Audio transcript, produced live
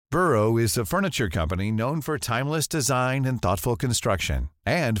Burrow is a furniture company known for timeless design and thoughtful construction,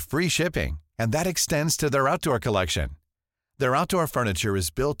 and free shipping, and that extends to their outdoor collection. Their outdoor furniture is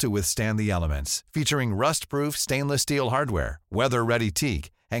built to withstand the elements, featuring rust-proof stainless steel hardware, weather-ready teak,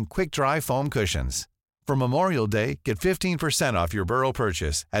 and quick-dry foam cushions. For Memorial Day, get 15% off your Burrow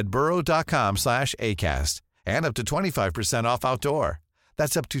purchase at burrow.com/ACAST and up to 25% off outdoor.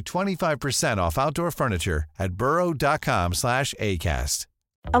 That's up to 25% off outdoor furniture at burrow.com/ACAST.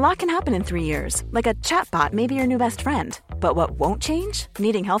 A lot can happen in 3 years, like a chatbot may be your new best friend. But what won't change?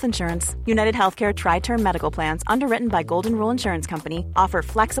 Needing health insurance. United Healthcare Tri-Term Medical Plans, underwritten by Golden Rule Insurance Company, offer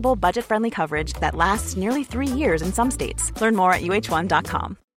flexible, budget-friendly coverage that lasts nearly 3 years in some states. Learn more at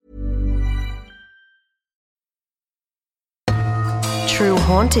uh1.com. True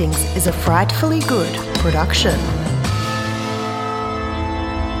Hauntings is a Frightfully Good production.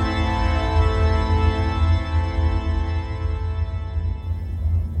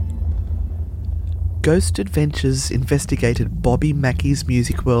 Ghost Adventures investigated Bobby Mackey's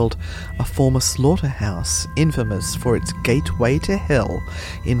Music World, a former slaughterhouse infamous for its gateway to hell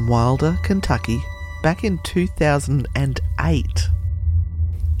in Wilder, Kentucky, back in 2008.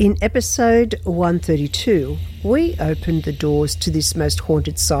 In episode 132, we opened the doors to this most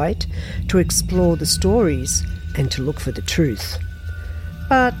haunted site to explore the stories and to look for the truth.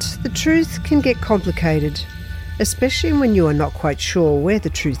 But the truth can get complicated, especially when you are not quite sure where the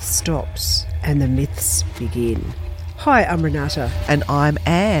truth stops and the myths begin. Hi, I'm Renata. And I'm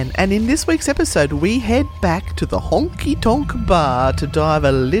Anne, and in this week's episode we head back to the Honky Tonk Bar to dive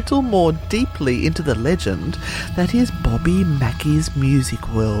a little more deeply into the legend that is Bobby Mackey's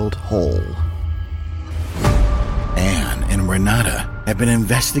Music World Hall. Anne and Renata have been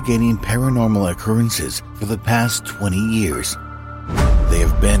investigating paranormal occurrences for the past 20 years. They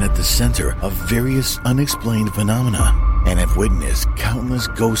have been at the center of various unexplained phenomena and have witnessed countless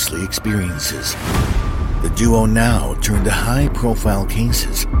ghostly experiences. The duo now turn to high-profile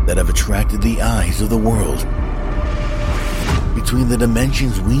cases that have attracted the eyes of the world. Between the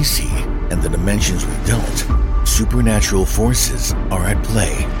dimensions we see and the dimensions we don't, supernatural forces are at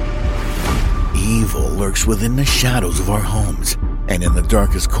play. Evil lurks within the shadows of our homes and in the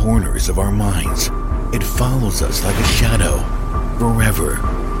darkest corners of our minds. It follows us like a shadow, forever.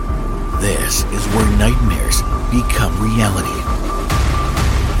 This is where nightmares become reality.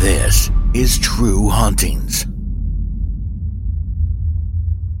 This is True Hauntings.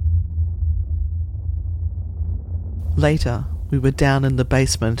 Later, we were down in the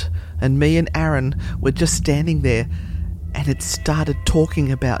basement, and me and Aaron were just standing there, and it started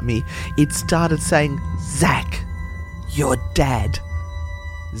talking about me. It started saying, "Zach, your dad,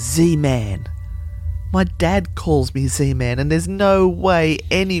 Z-Man." My dad calls me Z-Man, and there's no way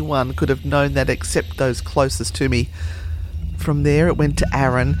anyone could have known that except those closest to me. From there it went to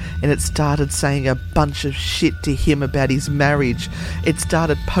Aaron, and it started saying a bunch of shit to him about his marriage. It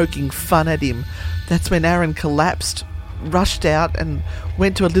started poking fun at him. That's when Aaron collapsed, rushed out, and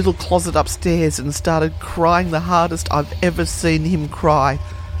went to a little closet upstairs and started crying the hardest I've ever seen him cry.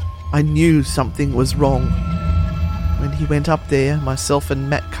 I knew something was wrong. When he went up there, myself and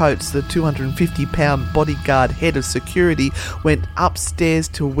Matt Coates, the 250-pound bodyguard head of security, went upstairs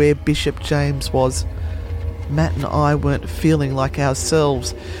to where Bishop James was. Matt and I weren't feeling like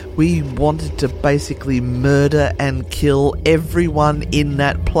ourselves. We wanted to basically murder and kill everyone in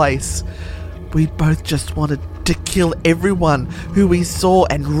that place. We both just wanted to kill everyone who we saw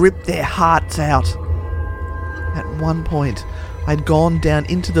and rip their hearts out. At one point, I'd gone down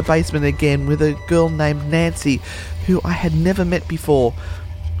into the basement again with a girl named Nancy, who I had never met before.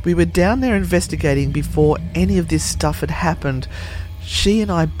 We were down there investigating before any of this stuff had happened. She and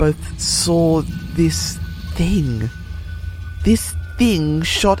I both saw this thing. This thing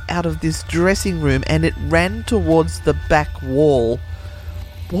shot out of this dressing room and it ran towards the back wall.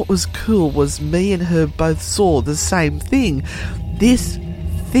 What was cool was me and her both saw the same thing. This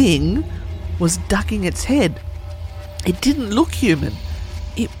thing was ducking its head. It didn't look human.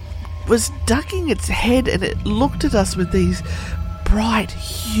 It was ducking its head and it looked at us with these bright,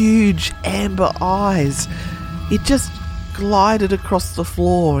 huge amber eyes. It just glided across the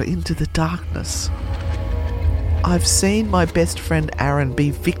floor into the darkness. I've seen my best friend Aaron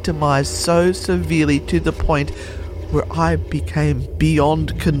be victimised so severely to the point where I became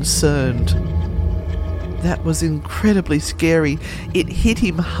beyond concerned. That was incredibly scary. It hit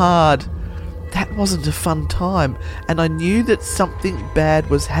him hard. That wasn't a fun time, and I knew that something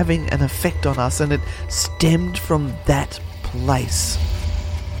bad was having an effect on us, and it stemmed from that place.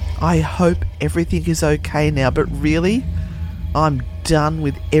 I hope everything is okay now, but really, I'm done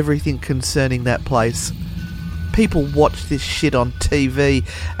with everything concerning that place. People watch this shit on TV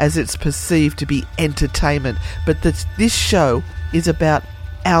as it's perceived to be entertainment, but this show is about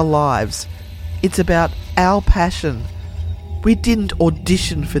our lives. It's about our passion. We didn't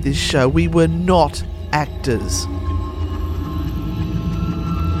audition for this show. We were not actors.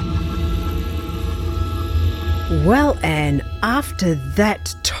 Well, Anne, after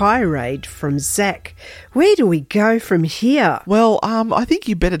that tirade from Zach, where do we go from here? Well, I think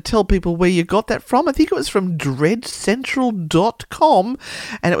you better tell people where you got that from. I think it was from dreadcentral.com,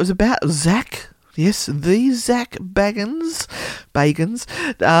 and it was about Zach. Yes, the Zach Bagans,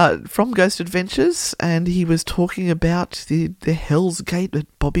 from Ghost Adventures, and he was talking about the Hell's Gate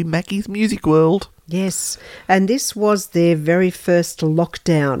at Bobby Mackey's Music World. Yes, and this was their very first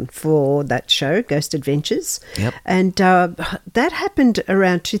lockdown for that show, Ghost Adventures. Yep. And that happened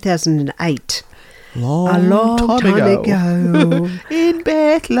around 2008. A long time ago. In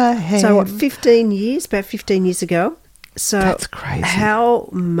Bethlehem. So what, 15 years? About 15 years ago. So that's crazy. How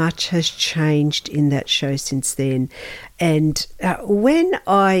much has changed in that show since then? And when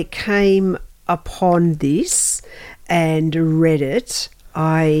I came upon this and read it,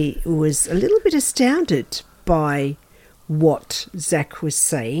 I was a little bit astounded by what Zach was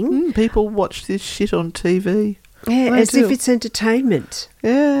saying. People watch this shit on TV. Yeah, as if it's entertainment.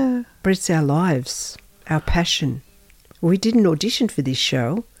 Yeah. But it's our lives, our passion. We didn't audition for this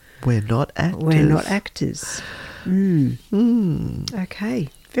show. We're not actors. We're not actors. Okay.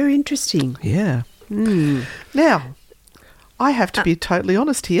 Very interesting. Yeah. Now, I have to be totally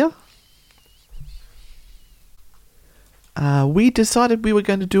honest here. We decided we were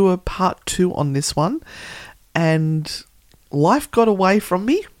going to do a part 2 on this one, and life got away from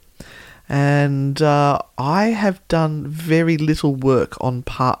me, and I have done very little work on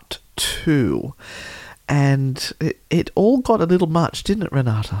part 2, and it all got a little much, didn't it,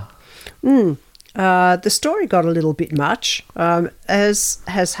 Renata? The story got a little bit much, as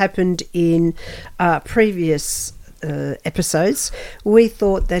has happened in previous episodes. We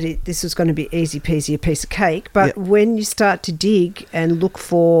thought that this was going to be easy peasy, a piece of cake, but when you start to dig and look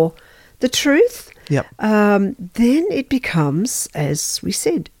for the truth, then it becomes, as we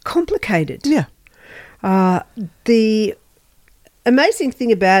said, complicated. Yeah. The amazing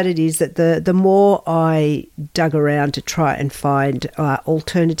thing about it is that the more I dug around to try and find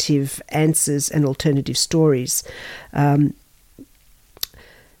alternative answers and alternative stories,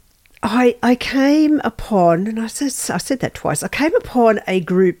 I came upon, and I said that twice, I came upon a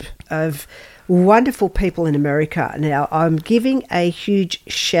group of wonderful people in America. Now, I'm giving a huge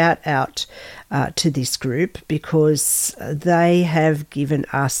shout out to this group because they have given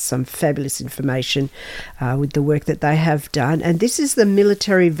us some fabulous information with the work that they have done. And this is the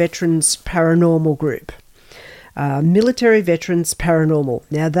Military Veterans Paranormal Group. Military Veterans Paranormal.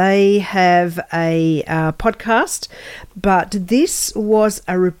 Now, they have a podcast, but this was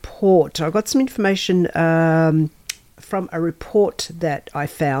a report. I got some information from a report that I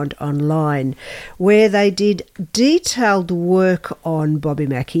found online where they did detailed work on Bobby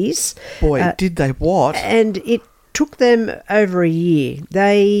Mackey's. Boy, did they what? And it took them over a year.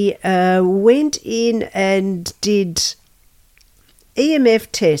 They went in and did EMF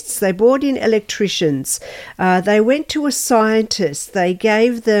tests. They brought in electricians. They went to a scientist. They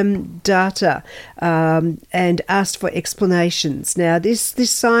gave them data and asked for explanations. Now, this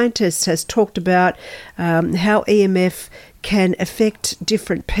scientist has talked about how EMF can affect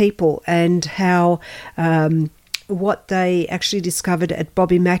different people and how what they actually discovered at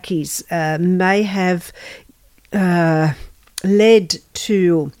Bobby Mackey's may have led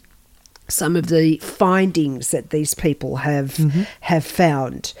to some of the findings that these people have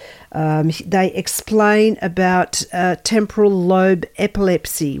found. They explain about temporal lobe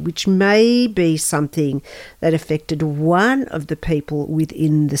epilepsy, which may be something that affected one of the people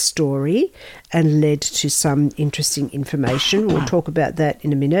within the story and led to some interesting information. We'll talk about that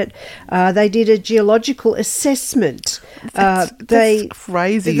in a minute. They did a geological assessment. That's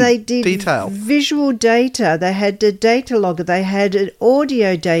crazy. They did detail. Visual data. They had a data logger. They had an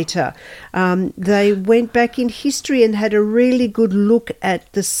audio data. They went back in history and had a really good look at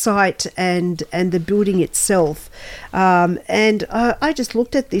the site and the building itself. And I just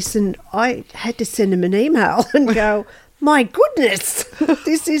looked at this and I had to send them an email and go, my goodness,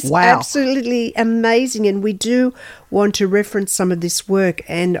 this is absolutely amazing. And we do want to reference some of this work.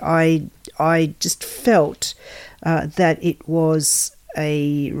 And I just felt that it was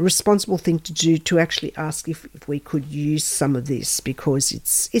a responsible thing to do to actually ask if we could use some of this because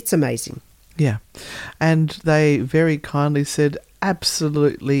it's amazing. Yeah. And they very kindly said,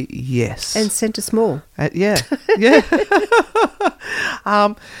 absolutely yes. And sent us more. Yeah.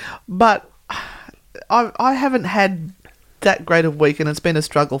 But I haven't had that great a week, and it's been a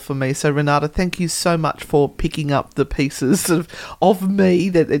struggle for me. So, Renata, thank you so much for picking up the pieces of me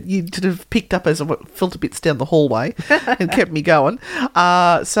that you sort of picked up as I filter bits down the hallway and kept me going.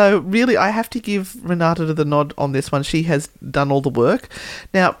 So, really, I have to give Renata the nod on this one. She has done all the work.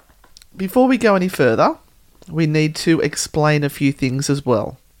 Now, before we go any further, we need to explain a few things as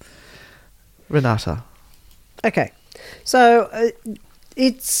well. Renata. Okay. So,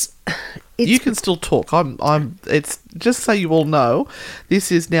 it's you can still talk. It's just so you all know,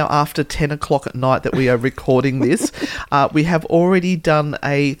 this is now after 10 o'clock at night that we are recording this. We have already done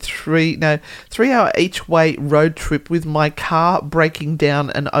a 3-hour each way road trip with my car breaking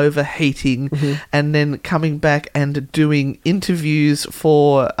down and overheating, and then coming back and doing interviews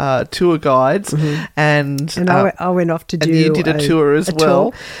for tour guides, and I went off to do. And you did a tour as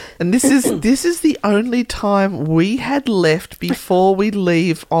well. Tour. And this is the only time we had left before we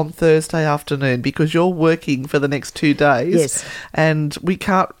leave on Thursday afternoon, because you're working for the next 2 days. Yes. And we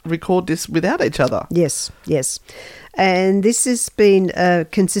can't record this without each other. Yes. And this has been a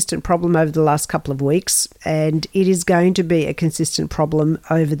consistent problem over the last couple of weeks, and it is going to be a consistent problem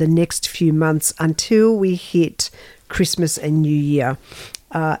over the next few months until we hit Christmas and New Year.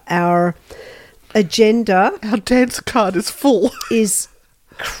 Our agenda... Our dance card is full. ...is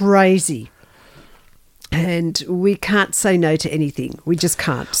crazy. And we can't say no to anything. We just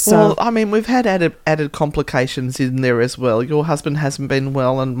can't. So, well, I mean, we've had added complications in there as well. Your husband hasn't been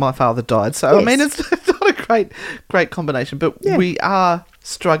well, and my father died. So, yes. I mean, it's not a great combination. But we are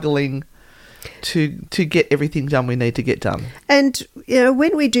struggling to get everything done we need to get done. And,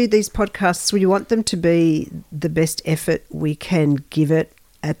 when we do these podcasts, we want them to be the best effort we can give it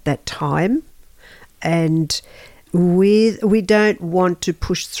at that time. And we don't want to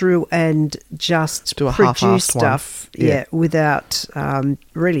push through and just do a produce stuff one. Without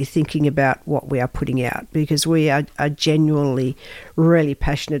really thinking about what we are putting out, because we are genuinely really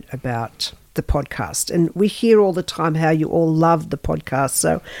passionate about the podcast, and we hear all the time how you all love the podcast,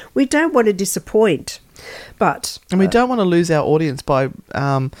 so we don't want to disappoint, and we don't want to lose our audience by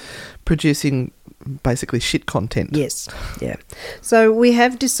producing basically shit content. Yes, yeah. So we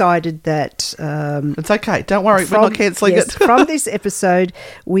have decided that... it's okay. Don't worry. We're not cancelling it. From this episode,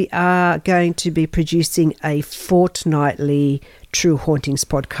 we are going to be producing a fortnightly True Hauntings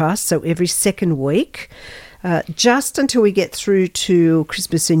podcast. So every second week, just until we get through to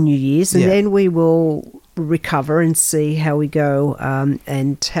Christmas and New Year's. And then we will recover and see how we go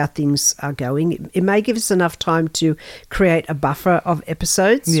and how things are going. It may give us enough time to create a buffer of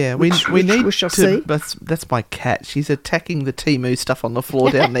episodes. Yeah, we need to see. That's my cat. She's attacking the Temu stuff on the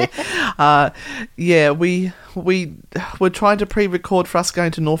floor down there. We're trying to pre-record for us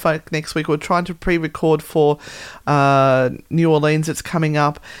going to Norfolk next week. We're trying to pre-record for New Orleans. It's coming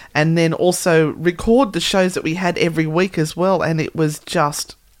up, and then also record the shows that we had every week as well. And it was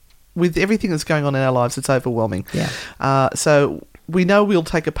just, with everything that's going on in our lives, it's overwhelming. Yeah. So we know we'll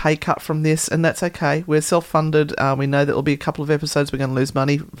take a pay cut from this, and that's okay. We're self-funded. We know that there'll be a couple of episodes we're going to lose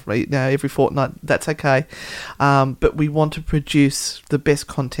money every fortnight. That's okay. But we want to produce the best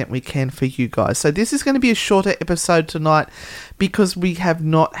content we can for you guys. So this is going to be a shorter episode tonight because we have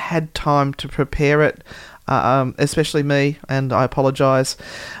not had time to prepare it. Especially me, and I apologise.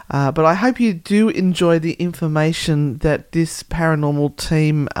 But I hope you do enjoy the information that this paranormal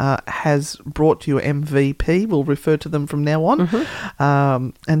team has brought to your MVP. We'll refer to them from now on.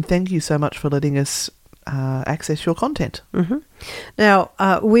 And thank you so much for letting us access your content. Now,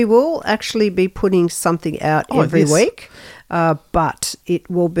 we will actually be putting something out every week, but it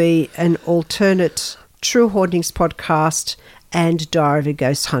will be an alternate True Hauntings podcast and Diary of a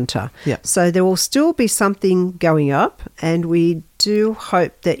Ghost Hunter. Yeah. So there will still be something going up, and we do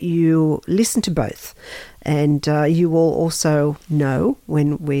hope that you listen to both. And you will also know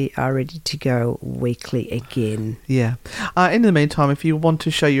when we are ready to go weekly again. Yeah. In the meantime, if you want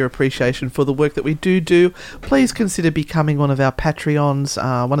to show your appreciation for the work that we do, please consider becoming one of our Patreons,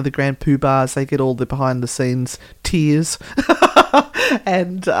 one of the Grand Pooh Bars. They get all the behind-the-scenes tears.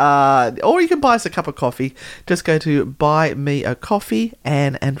 And or you can buy us a cup of coffee. Just go to Buy Me a Coffee,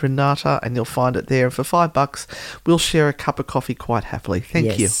 Anne and Renata, and you'll find it there. For $5, we'll share a cup of coffee quite happily.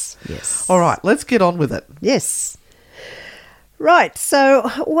 Thank you. Yes. All right, let's get on with it. Yes. Right, so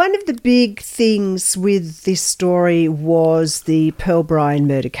one of the big things with this story was the Pearl Bryan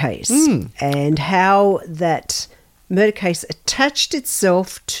murder case and how that murder case attached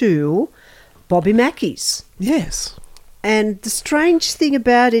itself to Bobby MacKay's. Yes. And the strange thing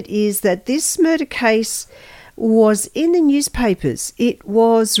about it is that this murder case was in the newspapers. It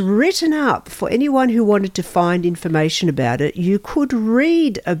was written up for anyone who wanted to find information about it. You could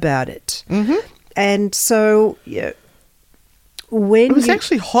read about it. And so, when it was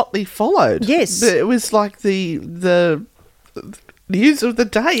actually hotly followed. Yes. It was like the news of the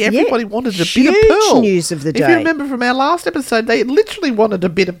day. Everybody wanted a bit of huge Pearl. news of the If day. you remember from our last episode, they literally wanted a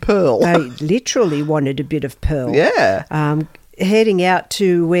bit of Pearl. They literally wanted a bit of Pearl. Yeah. Heading out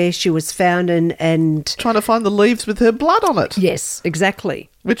to where she was found and Trying to find the leaves with her blood on it. yes, exactly.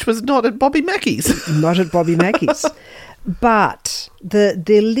 Which was not at Bobby Mackey's. Not at Bobby Mackey's. But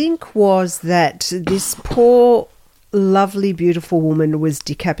the link was that this poor, lovely, beautiful woman was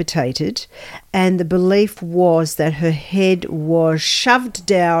decapitated, and the belief was that her head was shoved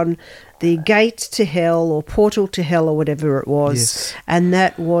down the gate to hell or portal to hell or whatever it was. Yes. And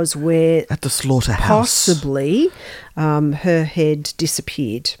that was where At the slaughterhouse. possibly her head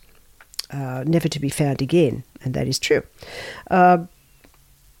disappeared, never to be found again. And that is true.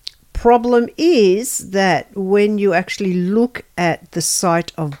 Problem is that when you actually look at the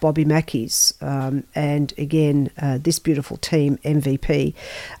site of Bobby Mackey's, and again, this beautiful team, MVP,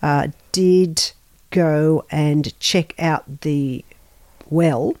 did go and check out the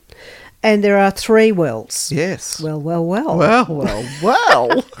well, and there are 3 wells. Yes. Well. Well.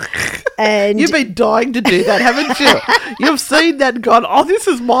 And You've been dying to do that, haven't you? You've seen that and gone, oh, this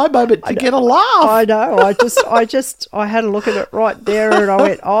is my moment to get a laugh. I know. I had a look at it right there, and I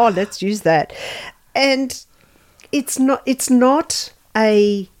went, "Oh, let's use that." And it's not like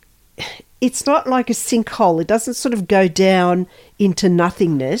a sinkhole. It doesn't sort of go down into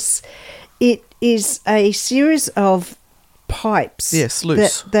nothingness. It is a series of pipes. Yes,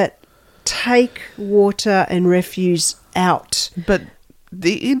 loose. that take water and refuse out. But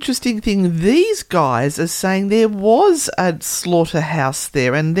the interesting thing, these guys are saying there was a slaughterhouse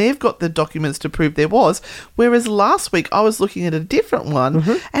there, and they've got the documents to prove there was, whereas last week I was looking at a different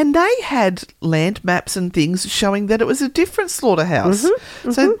one, and they had land maps and things showing that it was a different slaughterhouse.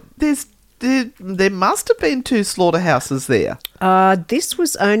 So there must have been 2 slaughterhouses there. This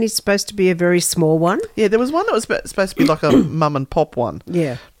was only supposed to be a very small one. Yeah, there was one that was supposed to be like a mum and pop one.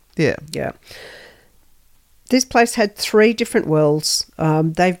 Yeah. Yeah. Yeah. This place had 3 different wells.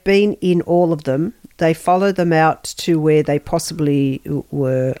 They've been in all of them. They follow them out to where they possibly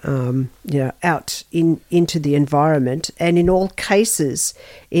were, out into the environment. And in all cases,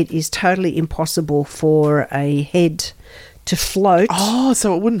 it is totally impossible for a head to float. Oh,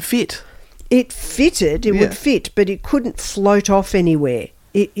 so it wouldn't fit. It fitted. It would fit, but it couldn't float off anywhere.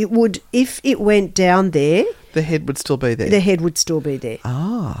 It would, if it went down there, The head would still be there. the head would still be there.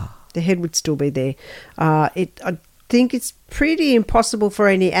 Ah. The head would still be there. I think it's pretty impossible for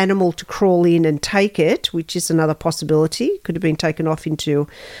any animal to crawl in and take it, which is another possibility. Could have been taken off into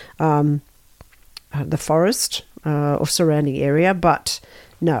the forest or surrounding area, but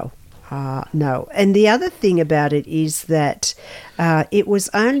no. No. And the other thing about it is that it was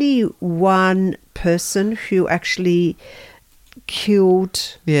only one person who actually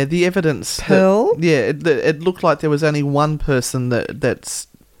killed the evidence. Pearl. It looked like there was only one person that's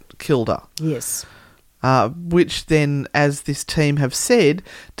killed her. Yes. Which then, as this team have said,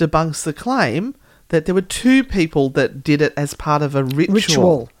 debunks the claim that there were 2 people that did it as part of a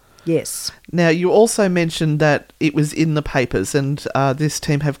ritual. Yes. Now, you also mentioned that it was in the papers, and this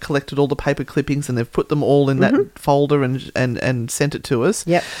team have collected all the paper clippings and they've put them all in that folder and sent it to us.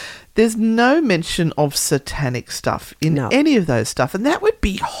 Yep. There's no mention of satanic stuff in any of those stuff, and that would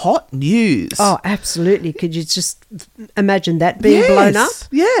be hot news. Oh, absolutely. Could you just imagine that being blown up?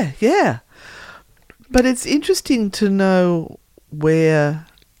 Yeah, yeah. But it's interesting to know where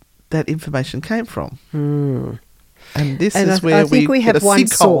that information came from. And this is where I think we have one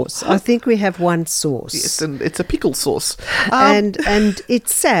sinkhole. source. I think we have one source. Yes, and it's a pickle sauce. And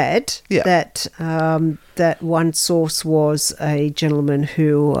it's sad Yeah. that that one source was a gentleman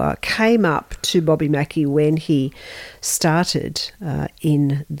who came up to Bobby Mackey when he started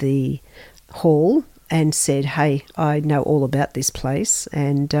in the hall and said, "Hey, I know all about this place,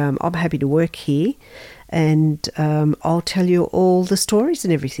 and I'm happy to work here, and I'll tell you all the stories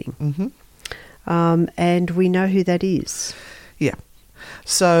and everything." Mm-hmm. And we know who that is. Yeah.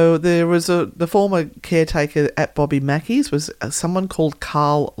 So there was the former caretaker at Bobby Mackey's was someone called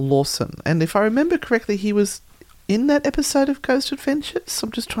Carl Lawson. And if I remember correctly, he was in that episode of Ghost Adventures.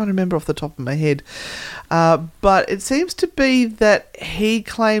 I'm just trying to remember off the top of my head. But it seems to be that he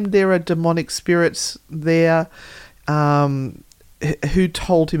claimed there are demonic spirits there who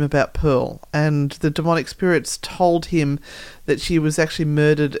told him about Pearl. And the demonic spirits told him that she was actually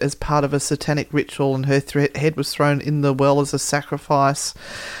murdered as part of a satanic ritual, and her head was thrown in the well as a sacrifice.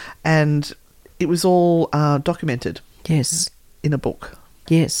 And it was all documented. Yes. In a book.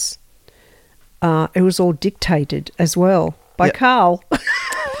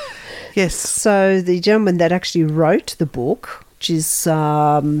 Yes. So the gentleman that actually wrote the book, which is,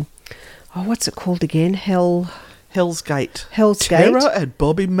 what's it called again? Hell's Gate. Hell's Gate. Terror at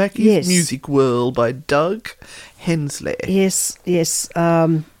Bobby Mackey's Yes. Music World by Doug Hensley. Yes.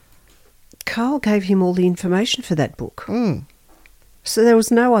 Carl gave him all the information for that book. So there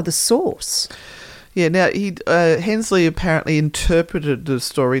was no other source. Yeah, now Hensley apparently interpreted the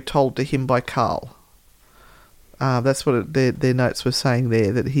story told to him by Carl. That's what their notes were saying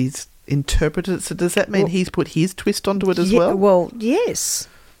there, that he's interpreted it. So does that mean he's put his twist onto it as well? Well, yes.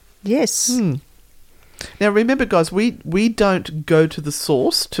 Yes. Now remember, guys, we don't go to the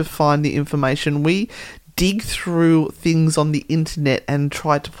source to find the information. We dig through things on the internet and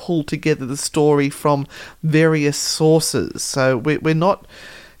try to pull together the story from various sources. So we're not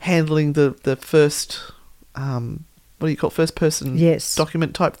handling the first, what do you call it, first person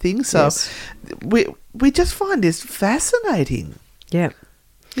document type thing. So we just find this fascinating. Yeah.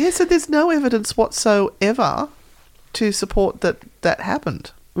 Yeah, so there's no evidence whatsoever to support that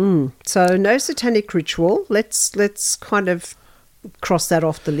happened. So no satanic ritual. Let's kind of cross that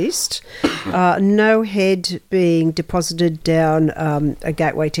off the list. No head being deposited down a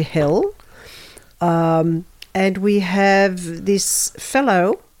gateway to hell. And we have this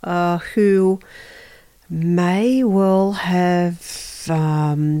fellow who may well have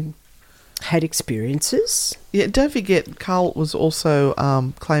had experiences. Yeah, don't forget, Carl was also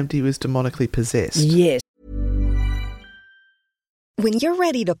claimed he was demonically possessed. Yes. When you're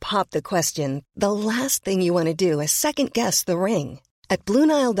ready to pop the question, the last thing you want to do is second-guess the ring. At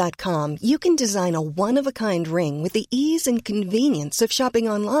BlueNile.com, you can design a one-of-a-kind ring with the ease and convenience of shopping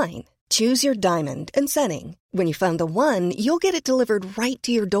online. Choose your diamond and setting. When you find the one, you'll get it delivered right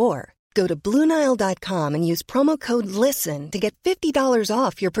to your door. Go to BlueNile.com and use promo code LISTEN to get $50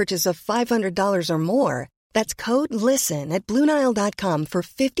 off your purchase of $500 or more. That's code LISTEN at BlueNile.com for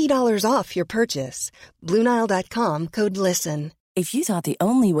 $50 off your purchase. BlueNile.com, code LISTEN. If you thought the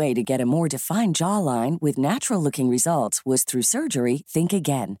only way to get a more defined jawline with natural-looking results was through surgery, think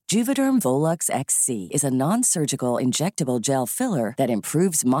again. Juvederm Volux XC is a non-surgical injectable gel filler that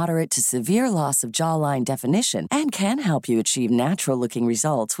improves moderate to severe loss of jawline definition and can help you achieve natural-looking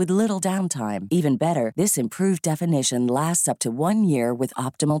results with little downtime. Even better, this improved definition lasts up to 1 year with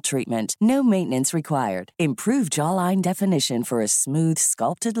optimal treatment. No maintenance required. Improve jawline definition for a smooth,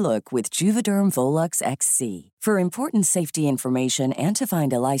 sculpted look with Juvederm Volux XC. For important safety information and to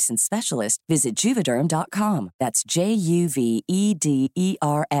find a licensed specialist, visit Juvederm.com. That's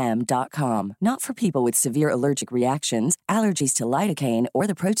JUVEDERM.com. Not for people with severe allergic reactions, allergies to lidocaine, or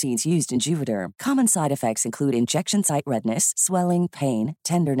the proteins used in Juvederm. Common side effects include injection site redness, swelling, pain,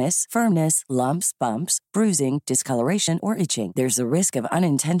 tenderness, firmness, lumps, bumps, bruising, discoloration, or itching. There's a risk of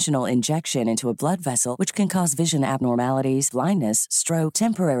unintentional injection into a blood vessel, which can cause vision abnormalities, blindness, stroke,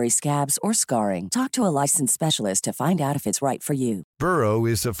 temporary scabs, or scarring. Talk to a licensed specialist to find out if it's right for you. Burrow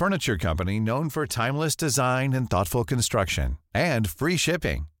is a furniture company known for timeless design and thoughtful construction, and free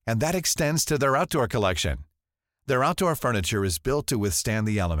shipping, and that extends to their outdoor collection. Their outdoor furniture is built to withstand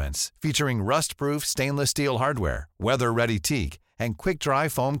the elements, featuring rust-proof stainless steel hardware, weather-ready teak, and quick-dry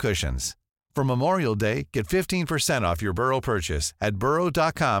foam cushions. For Memorial Day, get 15% off your Burrow purchase at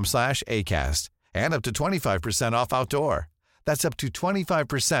burrow.com/ACAST, and up to 25% off outdoor. That's up to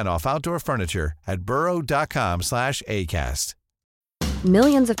 25% off outdoor furniture at burrow.com/ACAST.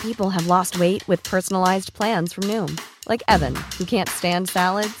 Millions of people have lost weight with personalized plans from Noom. Like Evan, who can't stand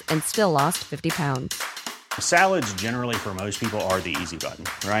salads and still lost 50 pounds. Salads generally for most people are the easy button,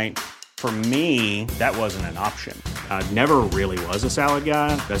 right? For me, that wasn't an option. I never really was a salad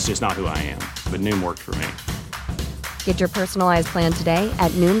guy. That's just not who I am. But Noom worked for me. Get your personalized plan today at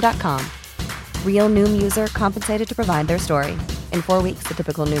Noom.com. Real Noom user compensated to provide their story. In 4 weeks, the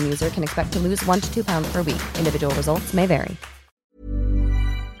typical Noom user can expect to lose 1 to 2 pounds per week. Individual results may vary.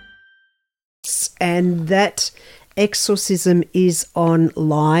 And that exorcism is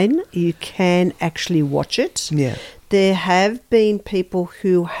online. You can actually watch it. Yeah. There have been people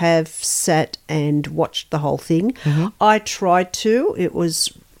who have sat and watched the whole thing. I tried to. It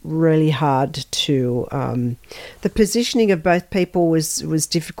was really hard to the positioning of both people was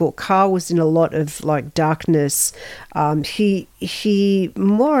difficult. Carl was in a lot of like darkness. He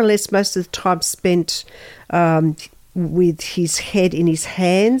more or less most of the time spent with his head in his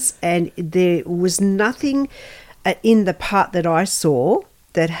hands, and there was nothing in the part that I saw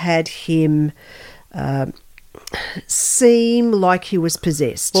that had him seem like he was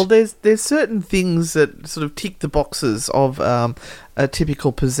possessed. Well, there's certain things that sort of tick the boxes of a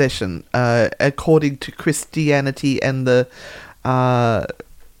typical possession, according to Christianity and the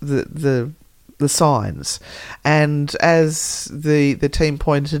signs. And as the team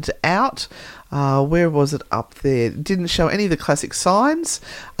pointed out, where was it up there? It didn't show any of the classic signs.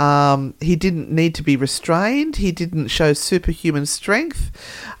 He didn't need to be restrained. He didn't show superhuman strength.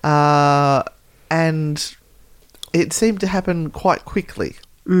 And it seemed to happen quite quickly.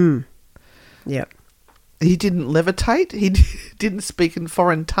 Yep. He didn't levitate. He didn't speak in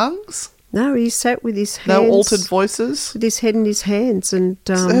foreign tongues. No, he sat with his hands... No altered voices. With his head in his hands. And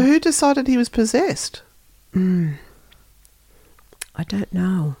So who decided he was possessed? I don't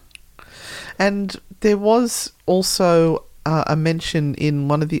know. And there was also a mention in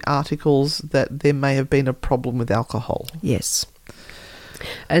one of the articles that there may have been a problem with alcohol. Yes.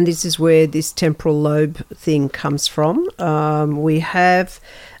 And this is where this temporal lobe thing comes from. We have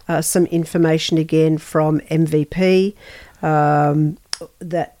some information again from MVP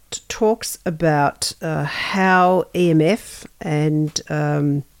that talks about how EMF and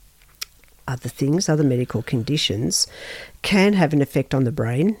other things, other medical conditions, can have an effect on the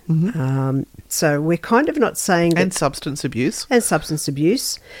brain. So we're kind of not saying... And substance abuse. And substance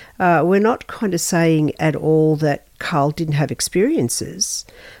abuse. We're not kind of saying at all that Carl didn't have experiences,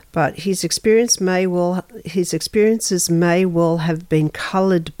 but his experiences may well have been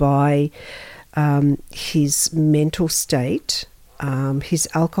coloured by his mental state, his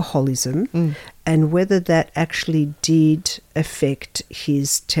alcoholism, and whether that actually did affect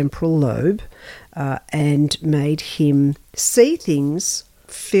his temporal lobe and made him see things,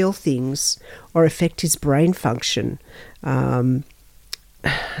 feel things, or affect his brain function. And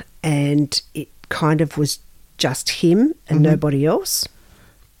it kind of was just him and nobody else.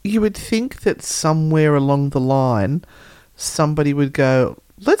 You would think that somewhere along the line, somebody would go,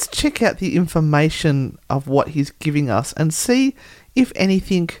 let's check out the information of what he's giving us and see if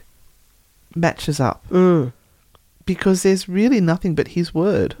anything matches up. Because there's really nothing but his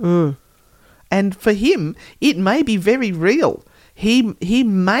word. And for him, it may be very real. He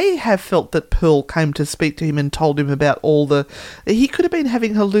may have felt that Pearl came to speak to him and told him about all the... He could have been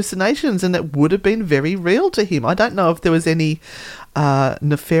having hallucinations and it would have been very real to him. I don't know if there was any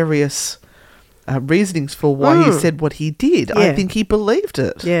nefarious reasonings for why he said what he did. Yeah. I think he believed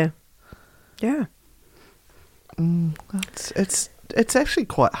it. Yeah. It's actually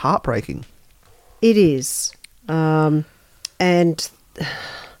quite heartbreaking. It is. And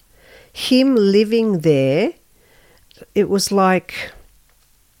him living there, it was like,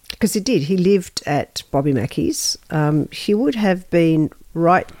 because he lived at Bobby MacKay's. He would have been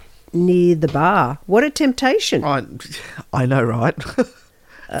right near the bar. What a temptation. I know, right?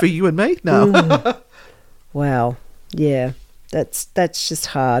 For you and me? No. Wow. Yeah. That's just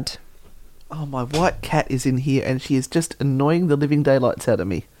hard. Oh, my white cat is in here and she is just annoying the living daylights out of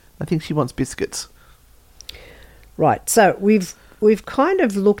me. I think she wants biscuits. Right. So we've kind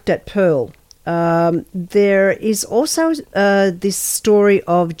of looked at Pearl. There is also this story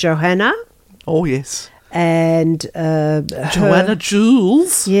of Johanna. Oh, yes. And Joanna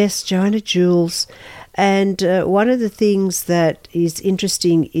Jules. Yes, Joanna Jules. And one of the things that is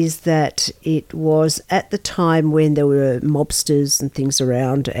interesting is that it was at the time when there were mobsters and things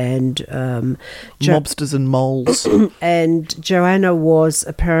around, and mobsters and moles. And Joanna was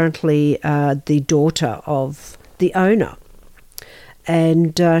apparently the daughter of the owner.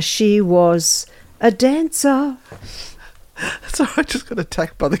 And she was a dancer. So I just got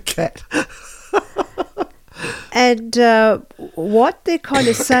attacked by the cat. And what they're kind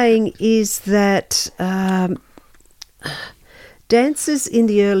of saying is that dancers in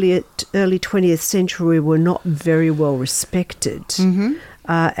the early 20th century were not very well respected.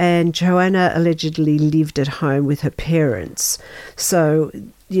 And Joanna allegedly lived at home with her parents. So,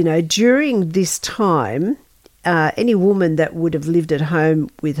 during this time, any woman that would have lived at home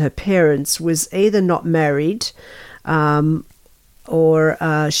with her parents was either not married or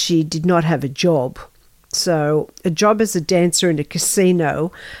she did not have a job. So a job as a dancer in a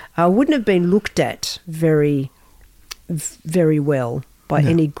casino wouldn't have been looked at very, very well by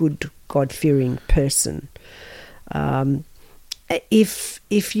any good God-fearing person.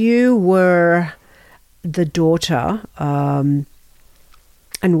 If you were the daughter and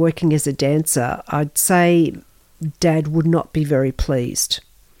working as a dancer, I'd say Dad would not be very pleased.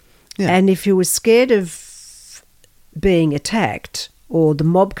 Yeah. And if he was scared of being attacked or the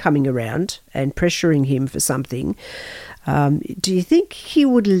mob coming around and pressuring him for something, do you think he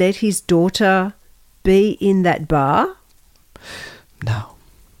would let his daughter be in that bar?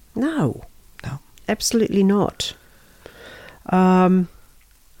 No. Absolutely not. And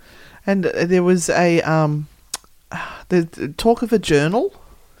there was the talk of a journal,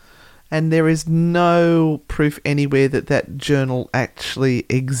 and there is no proof anywhere that journal actually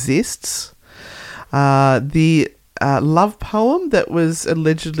exists. The love poem that was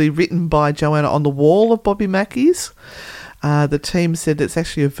allegedly written by Johanna on the wall of Bobby MacKay's. The team said it's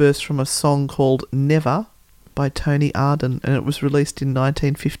actually a verse from a song called Never by Tony Arden, and it was released in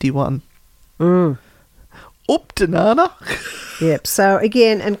 1951. Oop, banana. Yep. So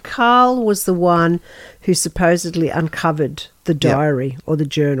again, and Carl was the one who supposedly uncovered the diary or the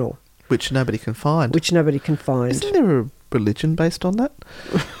journal. Which nobody can find. Isn't there a religion based on that?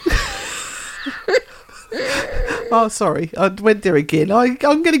 Oh, sorry. I went there again. I'm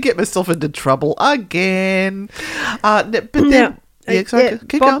going to get myself into trouble again. But then...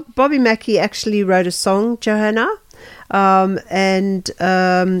 keep going. Bobby Mackay actually wrote a song, Johanna,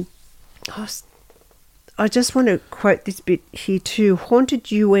 I just want to quote this bit here too.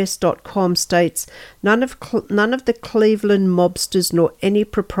 HauntedUS.com states, none of the Cleveland mobsters nor any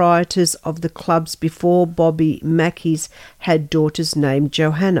proprietors of the clubs before Bobby Mackay's had daughters named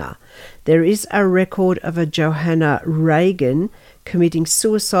Johanna. There is a record of a Johanna Reagan committing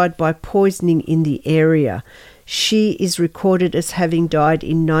suicide by poisoning in the area. She is recorded as having died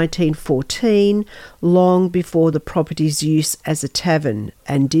in 1914, long before the property's use as a tavern,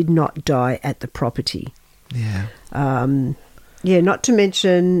 and did not die at the property. Yeah. Not to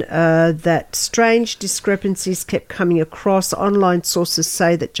mention that strange discrepancies kept coming across. Online sources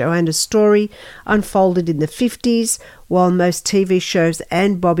say that Johanna's story unfolded in the 50s, while most TV shows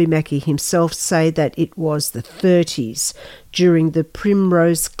and Bobby Mackay himself say that it was the 30s, during the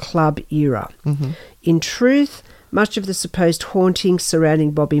Primrose Club era. Mm-hmm. In truth, much of the supposed hauntings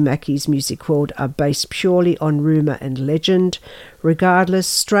surrounding Bobby Mackay's music world are based purely on rumour and legend. Regardless,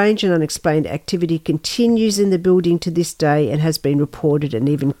 strange and unexplained activity continues in the building to this day and has been reported and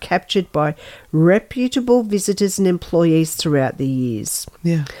even captured by reputable visitors and employees throughout the years.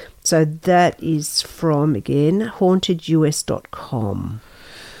 Yeah. So that is from, again, HauntedUS.com.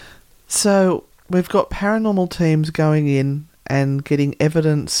 So we've got paranormal teams going in and getting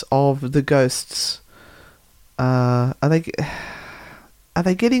evidence of the ghosts. Are they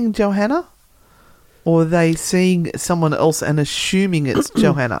getting Johanna? Or are they seeing someone else and assuming it's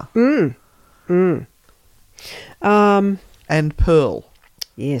Johanna? And Pearl.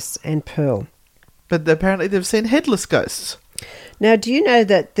 Yes, and Pearl. But apparently they've seen headless ghosts. Now, do you know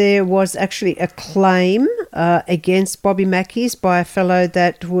that there was actually a claim against Bobby Mackay's by a fellow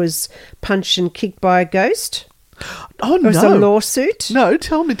that was punched and kicked by a ghost? Oh, no. It was a lawsuit. No,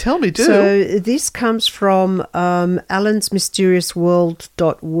 tell me, do. So this comes from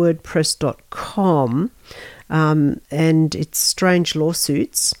allensmysteriousworld.wordpress.com, and it's strange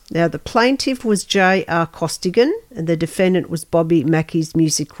lawsuits. Now, the plaintiff was J.R. Costigan, and the defendant was Bobby Mackay's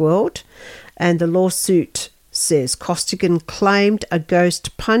Music World, and the lawsuit says Costigan claimed a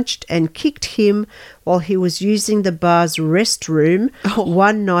ghost punched and kicked him while he was using the bar's restroom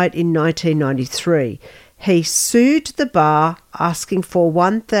one night in 1993. He sued the bar, asking for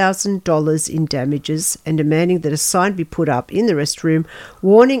 $1,000 in damages and demanding that a sign be put up in the restroom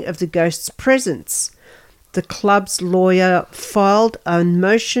warning of the ghost's presence. The club's lawyer filed a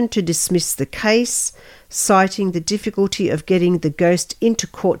motion to dismiss the case, citing the difficulty of getting the ghost into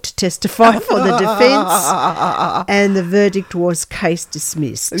court to testify for the defence, and the verdict was case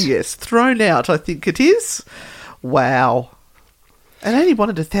dismissed. Yes, thrown out, I think it is. Wow. And only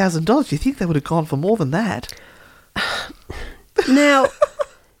wanted $1,000. You think they would have gone for more than that? Now,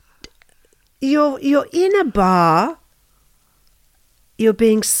 you're in a bar. You're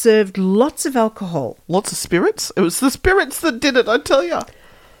being served lots of alcohol. Lots of spirits? It was the spirits that did it, I tell you.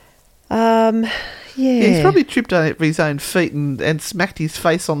 Yeah. He's probably tripped over his own feet and smacked his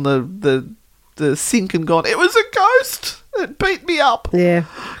face on the sink and gone, it was a ghost. It beat me up. Yeah.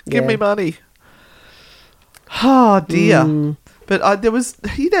 Give me money. Oh, dear. But there was,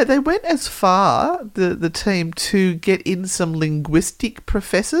 they went as far, the team, to get in some linguistic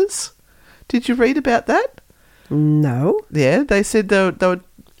professors. Did you read about that? No. Yeah, they said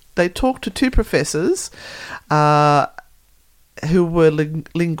they talked to two professors who were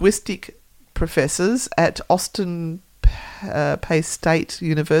linguistic professors at Austin Pay State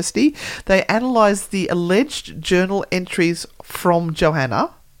University. They analysed the alleged journal entries from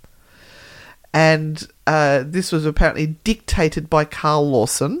Johanna. And this was apparently dictated by Carl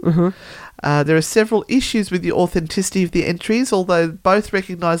Lawson. Mm-hmm. There are several issues with the authenticity of the entries, although both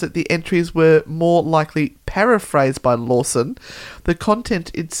recognise that the entries were more likely paraphrased by Lawson. The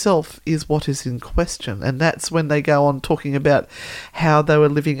content itself is what is in question, and that's when they go on talking about how they were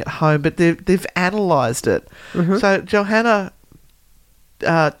living at home. But they've analysed it. Mm-hmm. So Johanna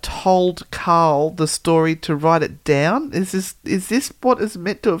told Carl the story to write it down. Is this what is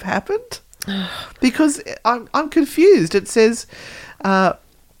meant to have happened? Because I'm confused. It says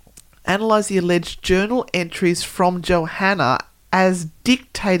analyse the alleged journal entries from Johanna as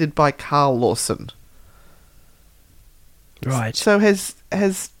dictated by Carl Lawson. Right. So has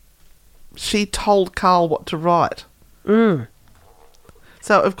she told Carl what to write? Mm.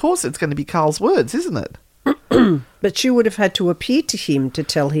 So, of course, it's going to be Carl's words, isn't it? But she would have had to appear to him to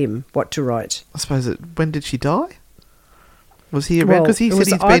tell him what to write. I suppose when did she die? Was he around? Because he said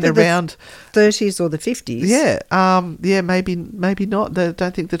he's been around the 30s or the 50s. Yeah, maybe not. I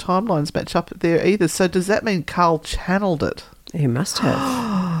don't think the timelines match up there either. So does that mean Carl channeled it? He must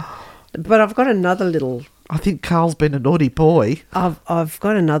have. But I've got another little... I think Carl's been a naughty boy. I've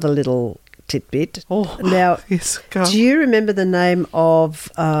got another little tidbit. Oh, now, yes, go. Do you remember the name of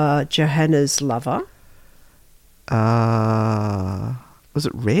Johanna's lover? Was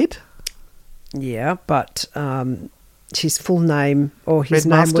it Red? Yeah, but his full name, or his Red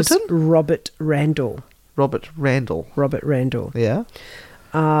name Masterton? was Robert Randall. Robert Randall. Yeah.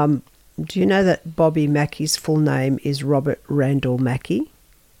 Do you know that Bobby Mackey's full name is Robert Randall Mackey?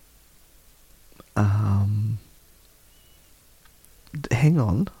 Hang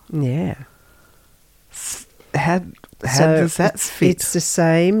on. Yeah. How does that fit? It's the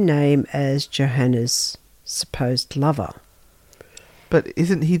same name as Johanna's supposed lover. But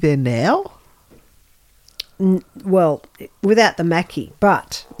isn't he there now? Well, without the Mackey.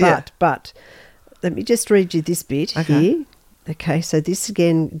 But, let me just read you this bit here. Okay, so this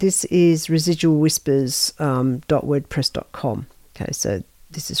is residualwhispers.wordpress.com. Okay, so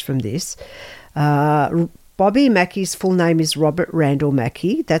this is from this. Bobby Mackey's full name is Robert Randall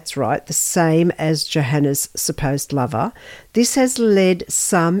Mackey. That's right, the same as Johanna's supposed lover. This has led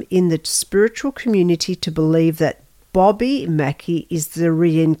some in the spiritual community to believe that Bobby Mackey is the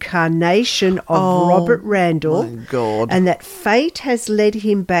reincarnation of Robert Randall. My God. And that fate has led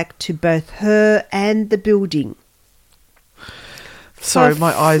him back to both her and the building. Sorry,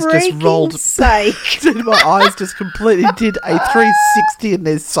 my eyes just rolled. Sake. My eyes just completely did a 360 in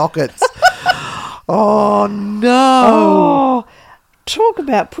their sockets. Oh, no. Oh, talk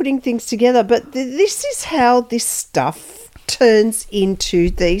about putting things together. But this is how this stuff turns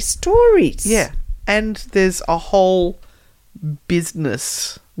into these stories. Yeah. And there's a whole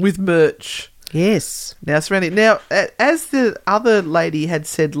business with merch. Yes. Now, surrounding. Now, as the other lady had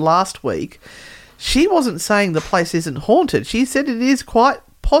said last week, she wasn't saying the place isn't haunted. She said it is quite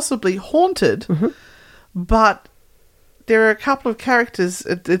possibly haunted, but there are a couple of characters,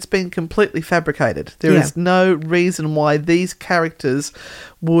 it's been completely fabricated. There is no reason why these characters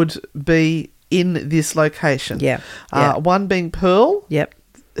would be in this location. One being Pearl. Yep.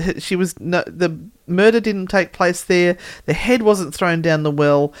 The murder didn't take place there. The head wasn't thrown down the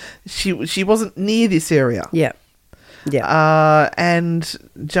well. She wasn't near this area. Yeah. Yeah. And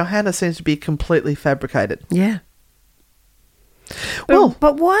Johanna seems to be completely fabricated. Yeah. Well,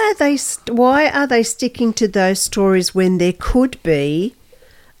 but why are they sticking to those stories when there could be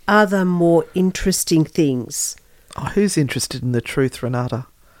other more interesting things? Oh, who's interested in the truth, Renata?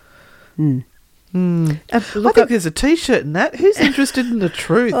 Look, I think there's a T-shirt in that. Who's interested in the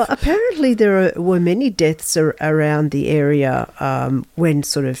truth? Well, apparently there were many deaths around the area when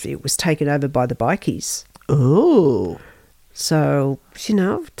sort of it was taken over by the bikies. Oh. So,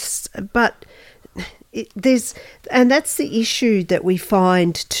 but that's the issue that we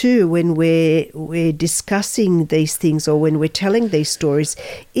find too when we're discussing these things or when we're telling these stories.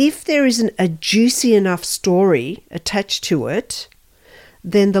 If there isn't a juicy enough story attached to it,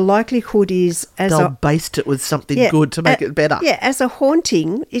 then the likelihood is they'll baste it with something good to make it better. Yeah, as a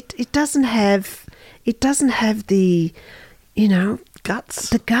haunting, it doesn't have the guts.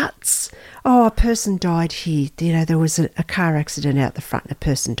 The guts. Oh, a person died here. There was a car accident out the front and a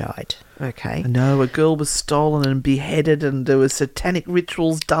person died. Okay. No, a girl was stolen and beheaded and there were satanic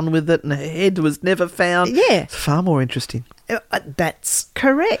rituals done with it and her head was never found. Yeah. It's far more interesting. That's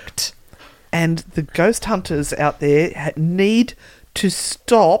correct. And the ghost hunters out there need to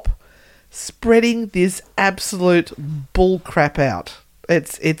stop spreading this absolute bull crap out.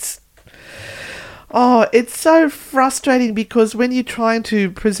 It's so frustrating because when you're trying to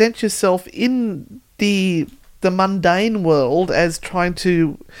present yourself in the mundane world as trying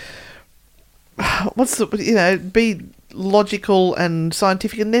to be logical and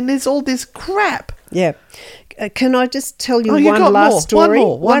scientific, and then there's all this crap. Yeah. Can I just tell you one last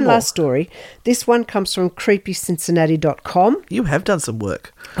story? This one comes from creepycincinnati.com. You have done some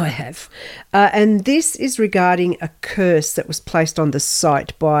work. I have. And this is regarding a curse that was placed on the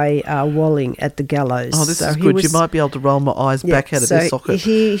site by Walling at the gallows. Oh, this is good. You might be able to roll my eyes back out of this socket.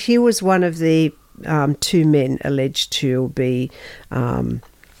 He was one of the two men alleged to be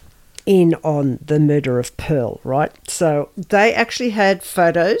in on the murder of Pearl, right? So they actually had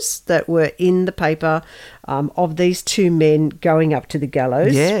photos that were in the paper of these two men going up to the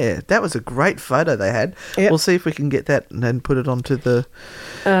gallows. Yeah, that was a great photo they had. Yep. We'll see if we can get that and then put it onto the...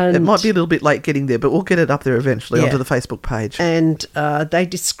 it might be a little bit late getting there, but we'll get it up there eventually onto the Facebook page. And they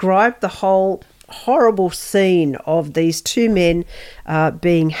described the whole horrible scene of these two men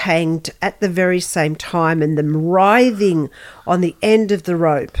being hanged at the very same time and them writhing on the end of the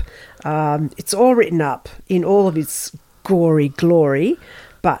rope. It's all written up in all of its gory glory,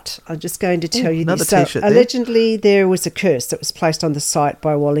 but I'm just going to tell you this. So allegedly there was a curse that was placed on the site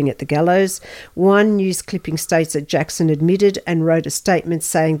by Walling at the gallows. One news clipping states that Jackson admitted and wrote a statement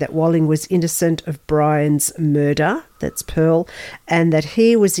saying that Walling was innocent of Brian's murder, that's Pearl, and that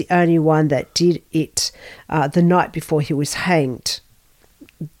he was the only one that did it the night before he was hanged.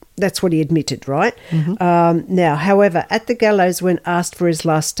 That's what he admitted, right? Mm-hmm. Now, however, at the gallows, when asked for his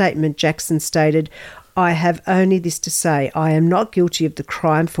last statement, Jackson stated, "I have only this to say. I am not guilty of the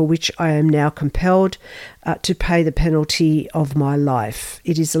crime for which I am now compelled to pay the penalty of my life.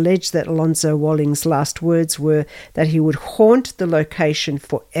 It is alleged that Alonzo Walling's last words were that he would haunt the location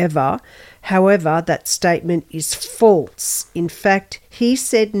forever. However, that statement is false. In fact, he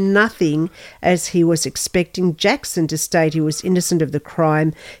said nothing as he was expecting Jackson to state he was innocent of the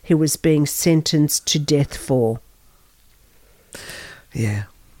crime he was being sentenced to death for." Yeah.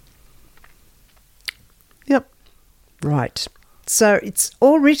 Yep. Right. So it's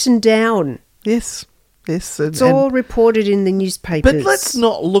all written down. Yes. Yes. It's all reported in the newspapers. But let's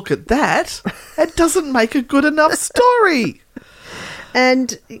not look at that. It doesn't make a good enough story.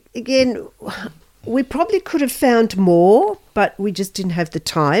 And again, we probably could have found more, but we just didn't have the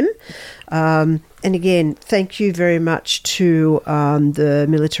time. And again, thank you very much to the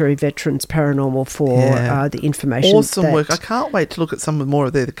Military Veterans Paranormal for the information. Awesome work. I can't wait to look at some more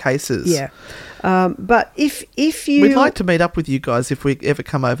of their cases. Yeah. But if you... We'd like to meet up with you guys if we ever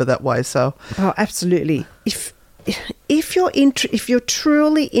come over that way. So. Oh, absolutely. If you're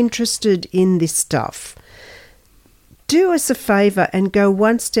truly interested in this stuff, do us a favour and go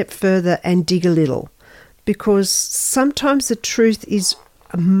one step further and dig a little, because sometimes the truth is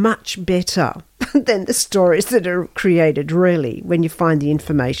much better than the stories that are created, really, when you find the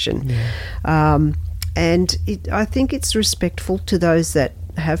information. Yeah. And I think it's respectful to those that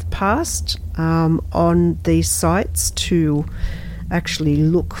have passed on these sites to actually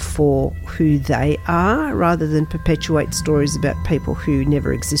look for who they are rather than perpetuate stories about people who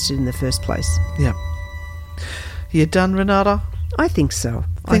never existed in the first place. Yeah. You done, Renata? I think so.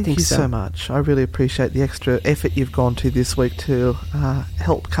 Thank you so much. I really appreciate the extra effort you've gone to this week to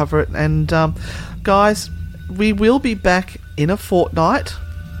help cover it. And guys, we will be back in a fortnight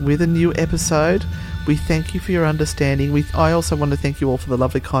with a new episode. We thank you for your understanding. I also want to thank you all for the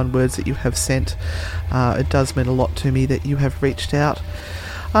lovely, kind words that you have sent. It does mean a lot to me that you have reached out.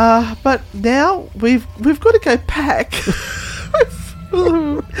 But now we've got to go back.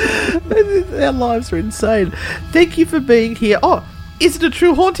 Our lives are insane. Thank you for being here. Oh, is it a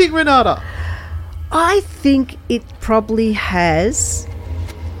true haunting, Renata? I think it probably has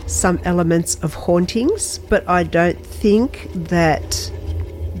some elements of hauntings, but I don't think that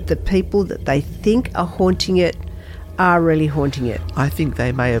the people that they think are haunting it are really haunting it. I think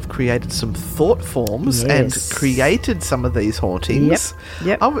they may have created some thought forms and created some of these hauntings.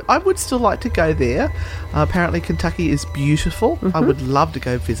 Yep. I would still like to go there. Apparently Kentucky is beautiful. Mm-hmm. I would love to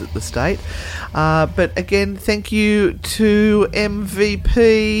go visit the state. But again, thank you to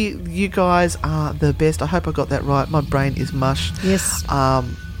MVP. You guys are the best. I hope I got that right. My brain is mush. Yes.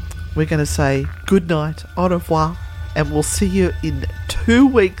 We're going to say good night, au revoir, and we'll see you in 2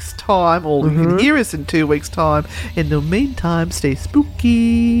 weeks' time, or you can hear us in 2 weeks' time. In the meantime, stay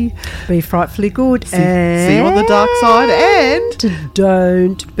spooky. Be frightfully good. See you on the dark side, and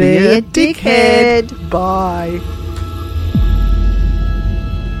don't be a dickhead. Bye.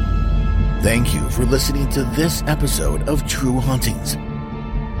 Thank you for listening to this episode of True Hauntings.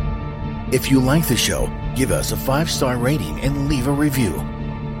 If you like the show, give us a 5-star rating and leave a review.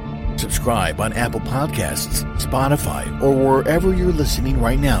 Subscribe on Apple Podcasts, Spotify, or wherever you're listening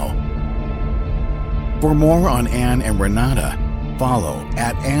right now. For more on Anne and Renata, follow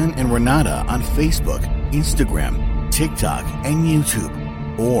 @Anne and Renata on Facebook, Instagram, TikTok, and YouTube,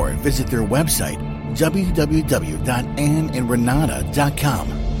 or visit their website,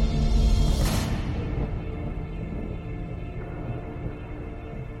 www.anneandrenata.com.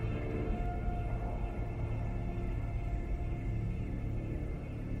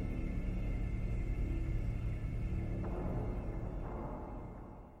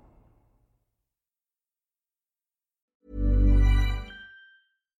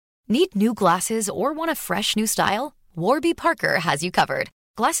 Need new glasses or want a fresh new style? Warby Parker has you covered.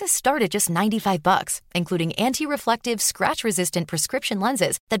 Glasses start at just $95, including anti-reflective, scratch-resistant prescription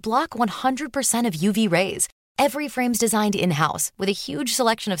lenses that block 100% of UV rays. Every frame's designed in-house with a huge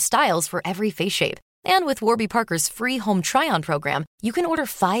selection of styles for every face shape. And with Warby Parker's free home try-on program, you can order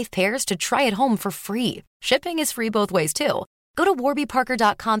 5 pairs to try at home for free. Shipping is free both ways, too. Go to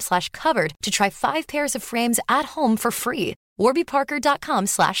warbyparker.com/covered to try 5 pairs of frames at home for free.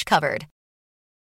 warbyparker.com/covered.